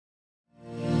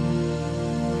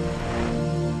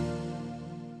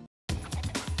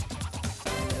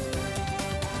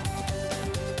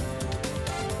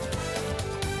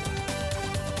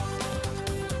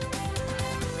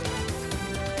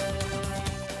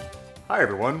Hi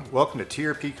everyone, welcome to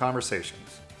TRP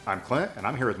Conversations. I'm Clint and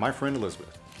I'm here with my friend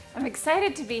Elizabeth. I'm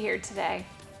excited to be here today.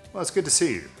 Well, it's good to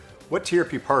see you. What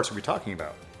TRP parts are we talking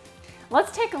about?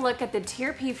 Let's take a look at the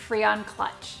TRP Freon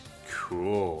Clutch.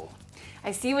 Cool.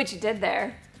 I see what you did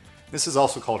there. This is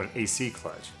also called an AC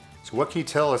clutch. So what can you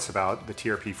tell us about the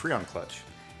TRP Freon Clutch?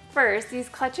 First, these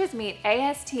clutches meet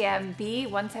ASTM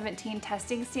B117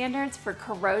 testing standards for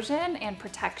corrosion and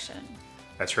protection.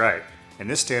 That's right. And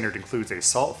this standard includes a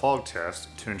salt fog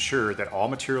test to ensure that all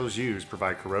materials used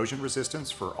provide corrosion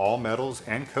resistance for all metals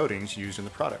and coatings used in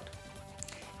the product.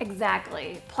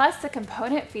 Exactly. Plus, the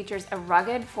component features a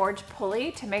rugged forged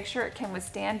pulley to make sure it can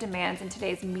withstand demands in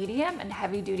today's medium and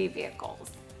heavy-duty vehicles.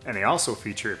 And they also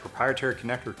feature a proprietary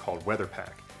connector called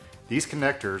WeatherPack. These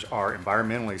connectors are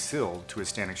environmentally sealed to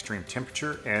withstand extreme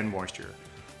temperature and moisture.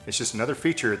 It's just another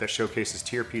feature that showcases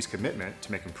TRP's commitment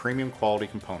to making premium quality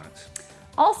components.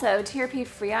 Also, TRP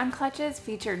Freon clutches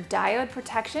feature diode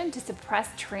protection to suppress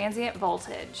transient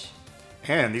voltage.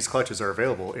 And these clutches are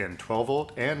available in 12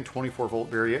 volt and 24 volt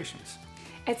variations.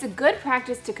 It's a good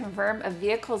practice to confirm a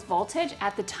vehicle's voltage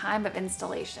at the time of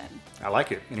installation. I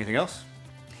like it. Anything else?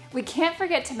 We can't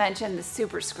forget to mention the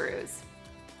super screws.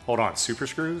 Hold on, super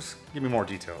screws? Give me more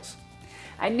details.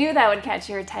 I knew that would catch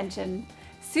your attention.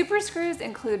 Super screws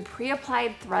include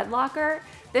pre-applied thread locker.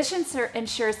 This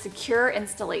ensures secure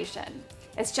installation.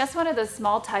 It's just one of those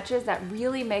small touches that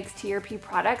really makes TRP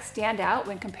products stand out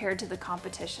when compared to the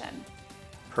competition.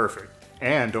 Perfect.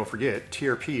 And don't forget,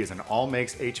 TRP is an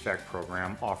all-makes HVAC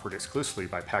program offered exclusively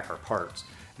by PACCAR Parts,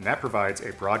 and that provides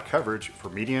a broad coverage for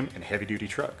medium and heavy-duty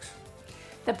trucks.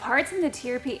 The parts in the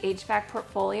TRP HVAC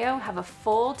portfolio have a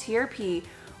full TRP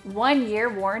 1-year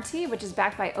warranty, which is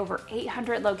backed by over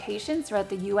 800 locations throughout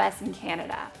the US and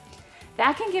Canada.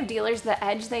 That can give dealers the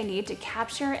edge they need to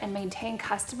capture and maintain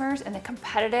customers in the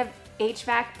competitive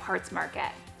HVAC parts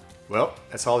market. Well,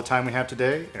 that's all the time we have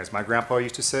today, and as my grandpa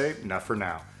used to say, enough for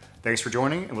now. Thanks for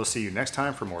joining, and we'll see you next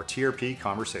time for more TRP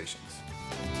Conversations.